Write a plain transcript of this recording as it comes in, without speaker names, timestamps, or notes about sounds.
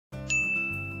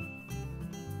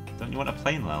Don't you want a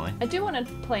plane, Lily? I do want a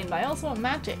plane, but I also want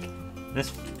magic.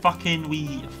 This fucking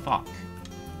wee fuck.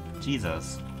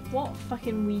 Jesus. What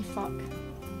fucking wee fuck?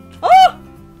 Oh!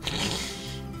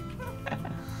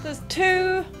 There's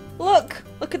two. Look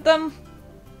at them.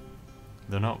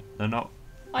 They're not.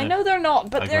 I know they're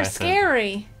not, but they're aggressive.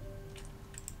 scary.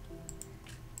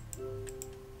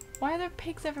 Why are there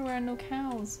pigs everywhere and no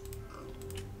cows?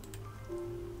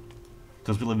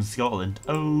 Because we live in Scotland.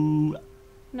 Oh.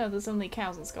 No, there's only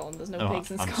cows in Scotland. There's no Oh, pigs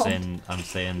in Scotland. I'm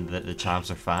saying that the chavs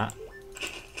are fat.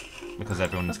 Because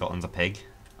everyone in Scotland's a pig.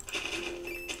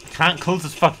 I can't close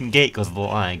this fucking gate because of the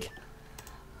lag.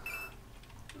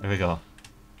 There we go.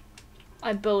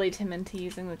 I bullied him into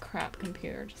using the crap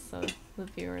computer, just so the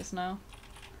viewers know.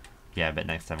 Yeah, but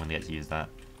next time when they get to use that.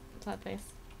 Sad face.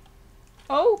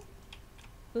 Oh!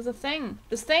 There's a thing.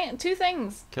 There's two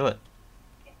things. Kill it.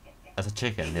 That's a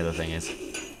chicken, the other thing is.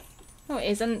 No, it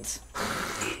isn't.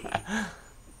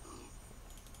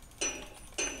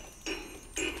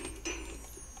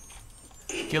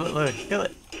 Kill it, Lou. Kill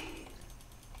it.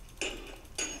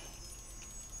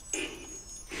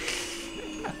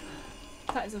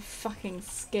 That is a fucking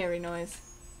scary noise.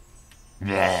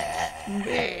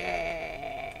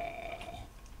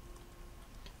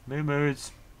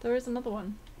 Moo-moos. There is another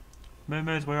one.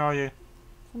 Moo-moos, where are you?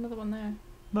 There's another one there.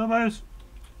 Moo-moos.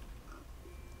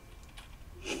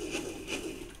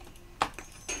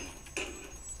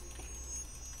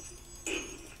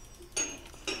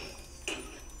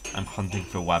 I'm hunting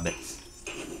for wabbits.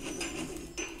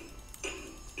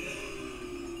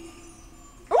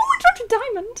 Oh, I dropped a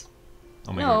diamond!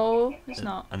 Oh my No, it's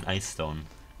not. An ice stone.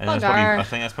 And Bugger. that's probably, I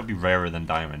think that's probably rarer than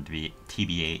diamond, to be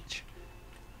TBH.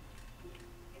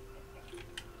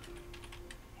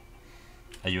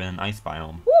 Are you in an ice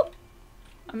biome? Woo!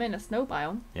 I'm in a snow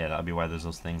biome. Yeah, that'll be why there's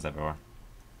those things everywhere.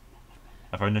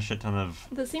 I found a shit ton of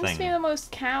There seems to be thing. the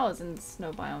most cows in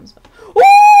snow biomes. But...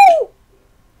 Woo!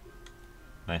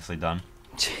 Nicely done.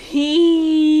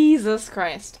 Jesus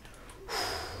Christ.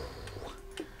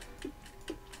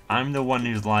 I'm the one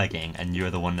who's lagging, and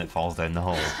you're the one that falls down the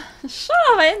hole. Shut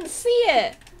up, I didn't see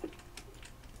it.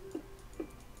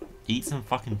 Eat some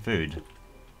fucking food.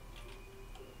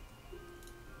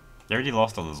 They already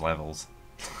lost all those levels.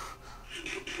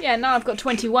 Yeah, now I've got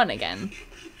 21 again.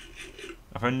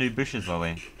 I found new bushes,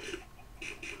 Lily.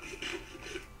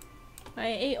 I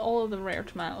ate all of the rare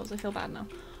tomatoes. I feel bad now.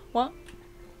 What?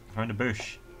 I found a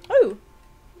bush. Oh!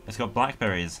 It's got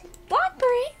blackberries.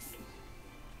 Blackberries!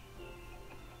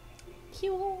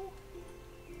 Cute.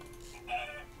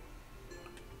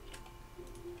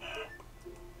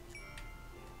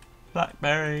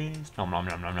 Blackberries. Nom nom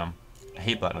nom nom nom. I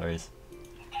hate blackberries.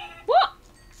 What?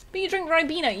 But you drink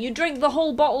Ribena. You drink the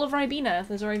whole bottle of Ribena if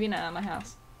there's Ribena at my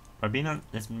house. Ribena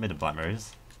is made of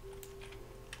blackberries.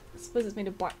 I suppose it's made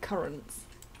of black currants.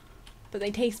 But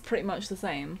they taste pretty much the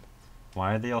same.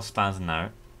 Why are they all spazzing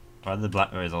out? Why are the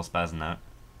blackberries all spazzing out?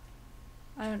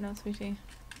 I don't know, sweetie.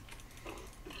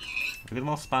 Look at them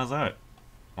all spazz out.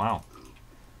 Wow.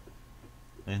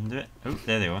 They didn't do it. Oh,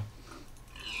 there they are.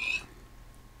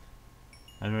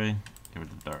 How do I get rid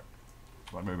of the dirt?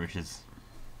 Blackberry bushes.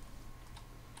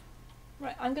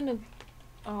 Right, I'm gonna...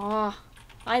 Ah,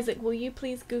 Isaac, will you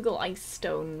please Google ice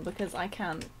stone? Because I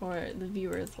can't, or the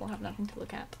viewers will have nothing to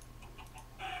look at.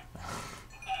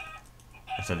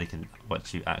 I said they can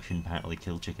watch you action-packedly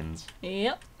kill chickens.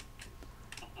 Yep.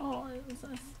 Oh,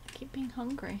 I keep being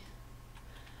hungry.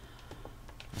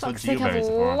 That's what Fuck's sake, I've geoberries are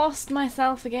for. lost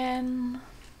myself again.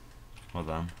 Well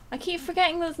done. I keep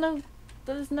forgetting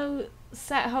there's no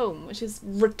set home, which is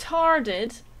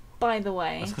retarded, by the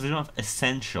way. That's because we don't have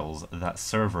essentials, that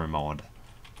server mod.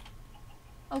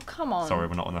 Oh, come on. Sorry,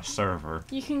 we're not on a server.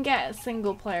 You can get a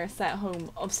single player set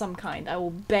home of some kind. I will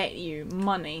bet you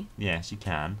money. Yes, you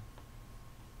can.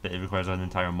 But it requires an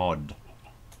entire mod.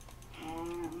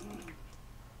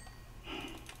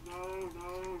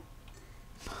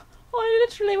 Oh, I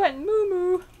literally went moo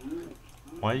moo.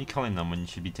 Why are you calling them when you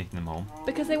should be taking them home?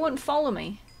 Because they won't follow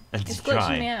me. And It's to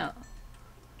glitching me try. out.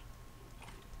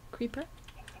 Creeper?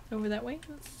 Over that way?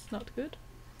 That's not good.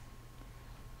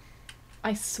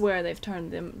 I swear they've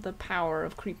turned the power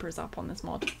of creepers up on this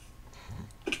mod.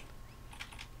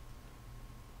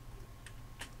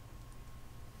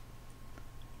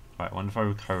 Right, I wonder if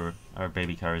our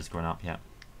baby cow is grown up yet.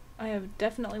 I have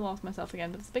definitely lost myself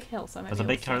again, but it's a big hill, so I might There's be a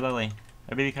able big to cow, see. Lily.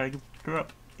 Our baby cow grew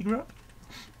up. He grew up.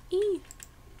 Eee.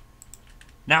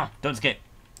 Now, don't skip.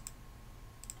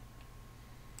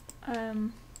 Okay,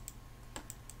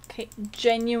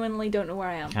 genuinely don't know where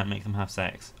I am. Can't make them have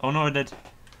sex. Oh no, I did.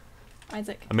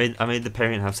 Isaac. I made the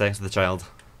parent have sex with the child,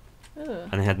 Ugh.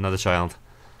 and they had another child.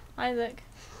 Isaac.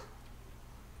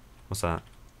 What's that?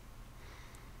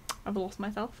 I've lost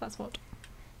myself, that's what.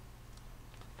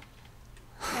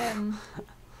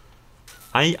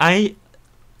 I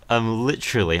am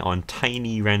literally on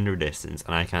tiny render distance,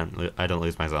 and I don't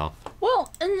lose myself.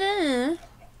 Well,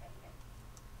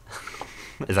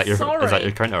 Is that your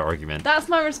Sorry. counter argument? That's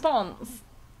my response.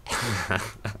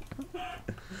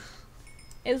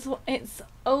 It's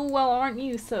oh well, aren't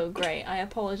you so great? I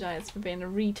apologise for being a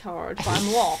retard, but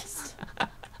I'm lost.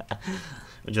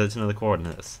 Would you like to know the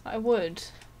coordinates? I would.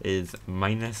 Is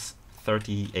minus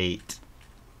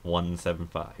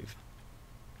 38,175.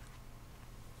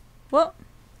 What?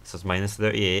 So it's minus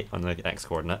 38 on the x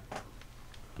coordinate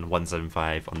and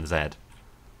 175 on the z.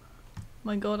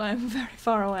 My god, I'm very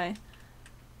far away.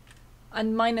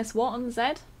 And minus what on the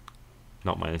Z?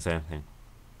 Not minus anything.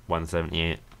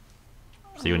 178.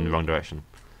 So you're in the wrong direction.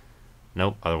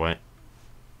 Nope, other way.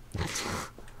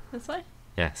 This way?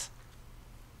 Yes.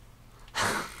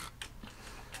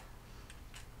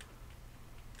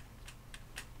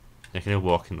 You're kind of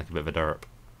walking like a bit of a derp.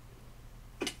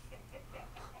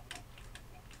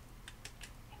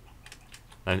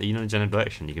 And you know the general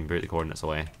direction, you can boot the coordinates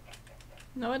away.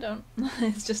 No, I don't.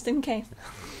 It's just in case.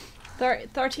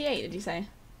 38, did you say?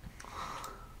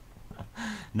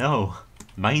 No!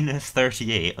 Minus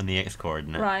 38 on the x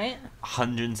coordinate. Right.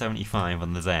 175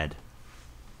 on the z.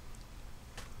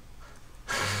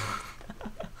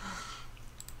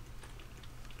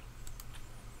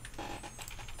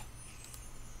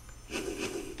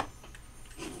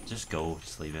 Just go,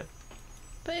 just leave it.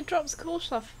 But it drops cool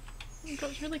stuff. It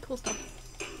drops really cool stuff.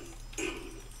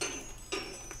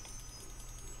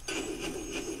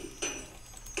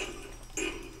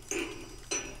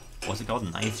 What's it called?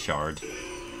 An ice shard?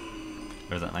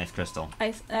 Or is that an ice crystal?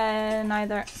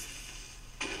 Neither.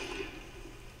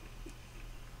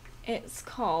 It's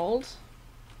called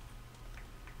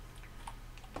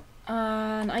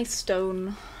an ice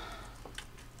stone.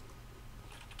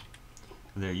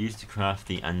 They're used to craft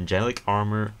the angelic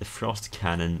armor, the frost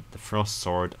cannon, the frost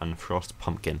sword, and frost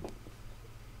pumpkin.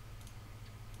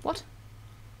 What?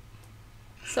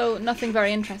 So nothing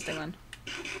very interesting then.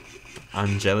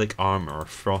 Angelic armor,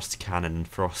 frost cannon, and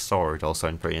frost sword all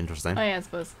sound pretty interesting. Oh yeah, I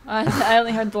suppose. I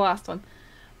only heard the last one.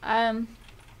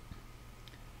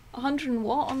 100 and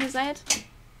what on the Z?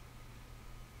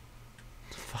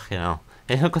 Fucking hell.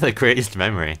 Hey, I've got the greatest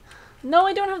memory. No,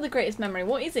 I don't have the greatest memory.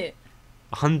 What is it?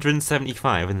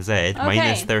 175 in the Z,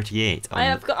 minus 38.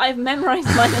 I've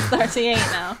memorised minus 38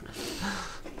 now.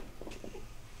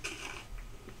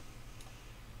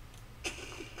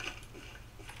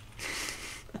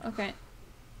 Okay.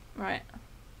 Right.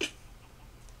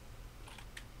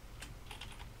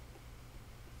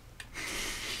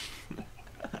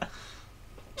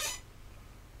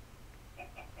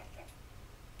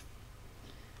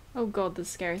 Oh god, there's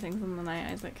scary things in the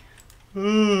night, Isaac.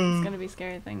 There's gonna be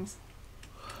scary things.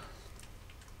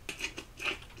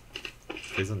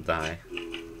 Please don't die.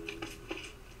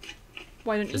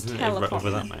 Why don't you Isn't it teleport?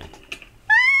 over that way?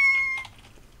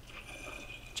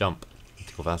 Jump.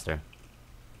 To go faster.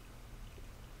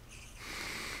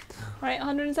 Right,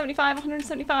 175,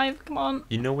 175, come on.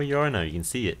 You know where you are now, you can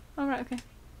see it. Oh, right, okay.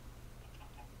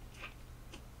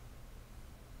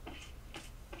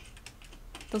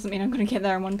 Doesn't mean I'm gonna get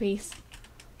there in one piece.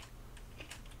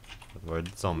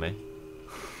 Word zombie.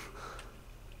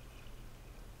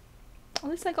 At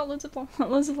least I got loads of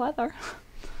leather.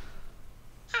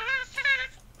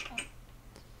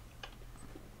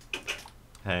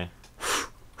 Hey.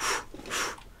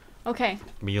 Okay.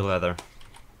 Me leather.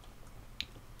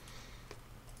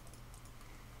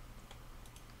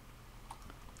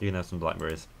 You can have some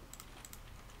blackberries.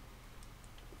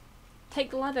 Take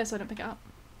the leather so I don't pick it up.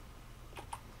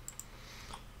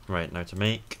 Right, now to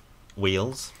make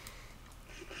wheels.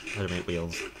 How to make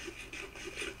wheels?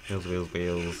 Wheels, wheels,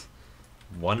 wheels.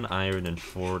 1 iron and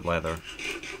 4 leather.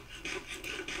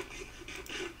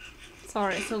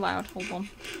 Sorry, it's so loud. Hold on.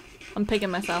 I'm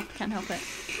pigging myself. Can't help it.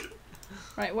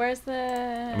 Right, where's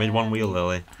the... I made 1 wheel,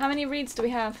 Lily. How many reeds do we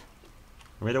have?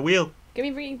 I made a wheel. Give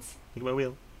me reeds. Think about a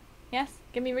wheel. Yes,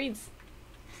 give me reeds.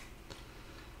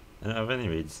 I don't have any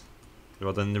reeds. They're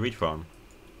all done in the reed farm.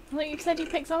 I thought you said you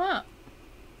picked some up.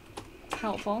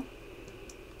 Helpful.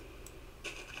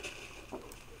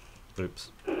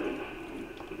 Oops.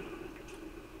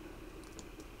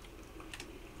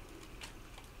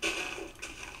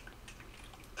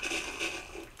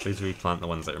 Please replant the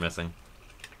ones that are missing.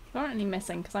 There aren't any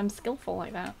missing because I'm skillful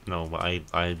like that. No, but I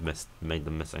made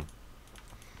them missing.